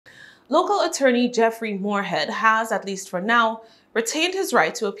Local attorney Jeffrey Moorhead has, at least for now, retained his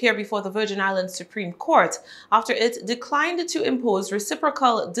right to appear before the Virgin Islands Supreme Court after it declined to impose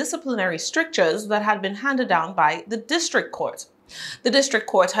reciprocal disciplinary strictures that had been handed down by the district court. The district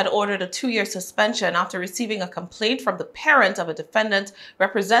court had ordered a 2-year suspension after receiving a complaint from the parent of a defendant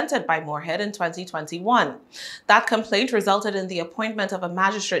represented by Moorhead in 2021. That complaint resulted in the appointment of a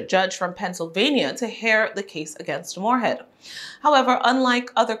magistrate judge from Pennsylvania to hear the case against Moorhead. However,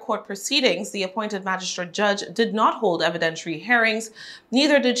 unlike other court proceedings, the appointed magistrate judge did not hold evidentiary hearings,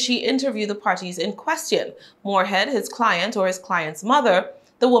 neither did she interview the parties in question, Moorhead, his client, or his client's mother,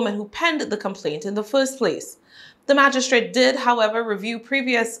 the woman who penned the complaint in the first place. The magistrate did, however, review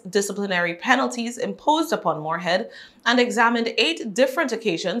previous disciplinary penalties imposed upon Moorhead and examined 8 different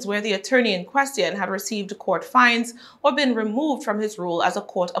occasions where the attorney in question had received court fines or been removed from his role as a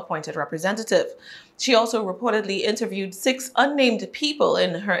court-appointed representative. She also reportedly interviewed 6 unnamed people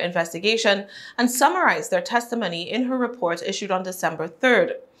in her investigation and summarized their testimony in her report issued on December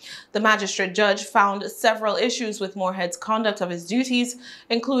 3rd. The magistrate judge found several issues with Moorhead's conduct of his duties,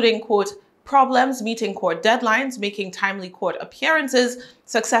 including, quote, problems meeting court deadlines, making timely court appearances,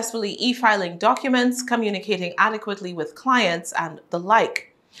 successfully e-filing documents, communicating adequately with clients, and the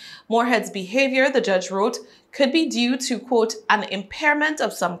like. Moorhead's behavior, the judge wrote, could be due to, quote, an impairment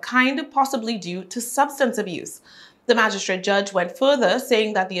of some kind, possibly due to substance abuse. The magistrate judge went further,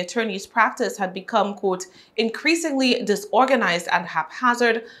 saying that the attorney's practice had become, quote, increasingly disorganized and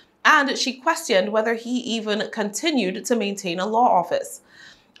haphazard, and she questioned whether he even continued to maintain a law office.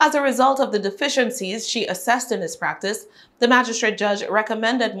 As a result of the deficiencies she assessed in his practice, the magistrate judge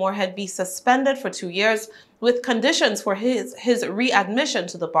recommended Moorhead be suspended for 2 years with conditions for his readmission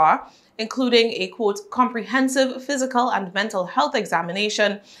to the bar, including a, quote, comprehensive physical and mental health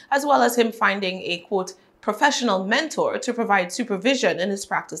examination, as well as him finding a, quote, professional mentor to provide supervision in his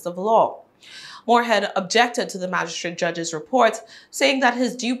practice of law. Moorhead objected to the magistrate judge's report, saying that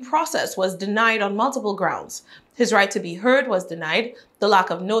his due process was denied on multiple grounds. His right to be heard was denied, the lack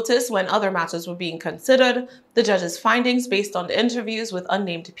of notice when other matters were being considered, the judge's findings based on interviews with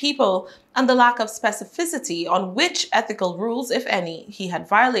unnamed people, and the lack of specificity on which ethical rules, if any, he had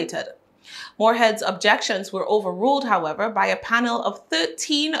violated. Moorhead's objections were overruled, however, by a panel of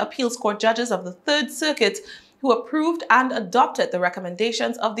 13 appeals court judges of the Third Circuit who approved and adopted the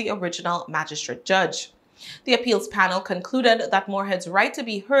recommendations of the original magistrate judge. The appeals panel concluded that Moorhead's right to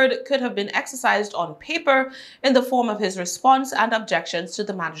be heard could have been exercised on paper in the form of his response and objections to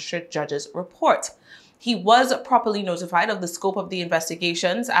the magistrate judge's report. He was properly notified of the scope of the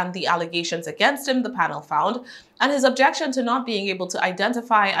investigations and the allegations against him, the panel found, and his objection to not being able to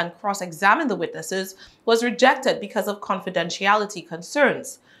identify and cross-examine the witnesses was rejected because of confidentiality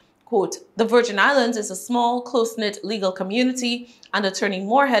concerns. Quote, the Virgin Islands is a small, close-knit legal community, and Attorney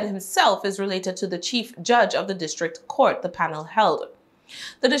Moorhead himself is related to the chief judge of the district court, the panel held.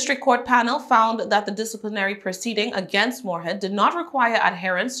 The district court panel found that the disciplinary proceeding against Moorhead did not require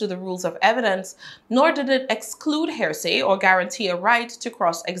adherence to the rules of evidence, nor did it exclude hearsay or guarantee a right to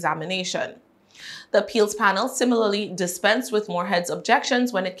cross-examination. The appeals panel similarly dispensed with Moorhead's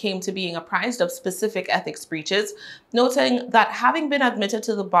objections when it came to being apprised of specific ethics breaches, noting that having been admitted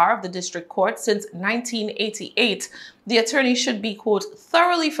to the bar of the district court since 1988, the attorney should be, quote,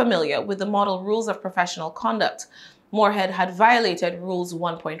 thoroughly familiar with the model rules of professional conduct. Moorhead had violated Rules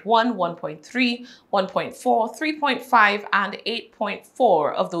 1.1, 1.3, 1.4, 3.5, and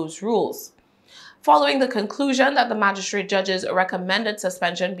 8.4 of those rules. Following the conclusion that the magistrate judge's recommended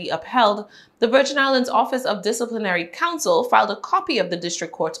suspension be upheld, the Virgin Islands Office of Disciplinary Counsel filed a copy of the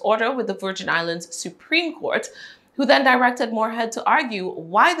district court's order with the Virgin Islands Supreme Court, who then directed Moorhead to argue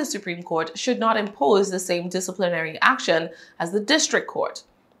why the Supreme Court should not impose the same disciplinary action as the district court.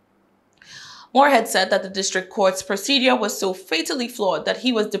 Moorhead said that the district court's procedure was so fatally flawed that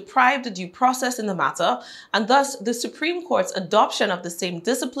he was deprived of due process in the matter, and thus the Supreme Court's adoption of the same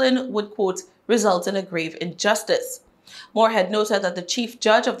discipline would, quote, result in a grave injustice. Moorhead noted that the chief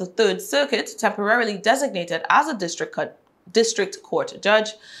judge of the Third Circuit, temporarily designated as a district court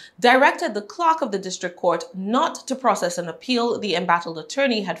judge, directed the clerk of the district court not to process an appeal the embattled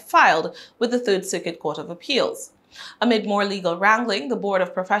attorney had filed with the Third Circuit Court of Appeals. Amid more legal wrangling, the Board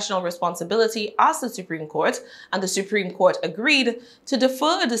of Professional Responsibility asked the Supreme Court, and the Supreme Court agreed, to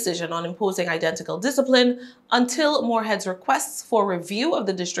defer a decision on imposing identical discipline until Moorhead's requests for review of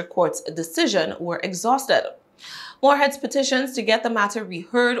the district court's decision were exhausted. Moorhead's petitions to get the matter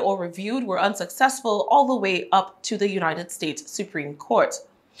reheard or reviewed were unsuccessful all the way up to the United States Supreme Court.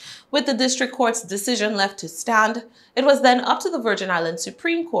 With the district court's decision left to stand, it was then up to the Virgin Islands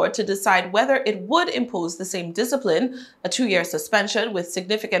Supreme Court to decide whether it would impose the same discipline, a 2-year suspension with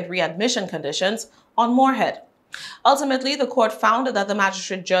significant readmission conditions, on Moorhead. Ultimately, the court found that the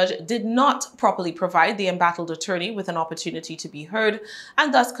magistrate judge did not properly provide the embattled attorney with an opportunity to be heard,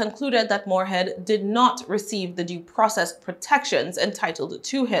 and thus concluded that Moorhead did not receive the due process protections entitled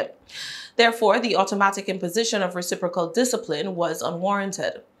to him. Therefore, the automatic imposition of reciprocal discipline was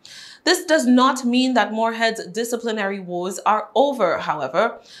unwarranted. This does not mean that Moorhead's disciplinary woes are over,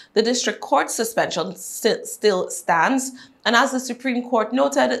 however. The district court suspension still stands, and as the Supreme Court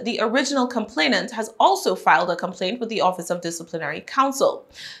noted, the original complainant has also filed a complaint with the Office of Disciplinary Counsel.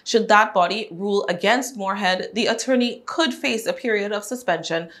 Should that body rule against Moorhead, the attorney could face a period of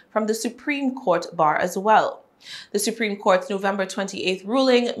suspension from the Supreme Court bar as well. The Supreme Court's November 28th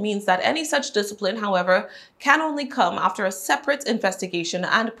ruling means that any such discipline, however, can only come after a separate investigation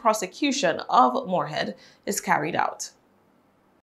and prosecution of Moorhead is carried out.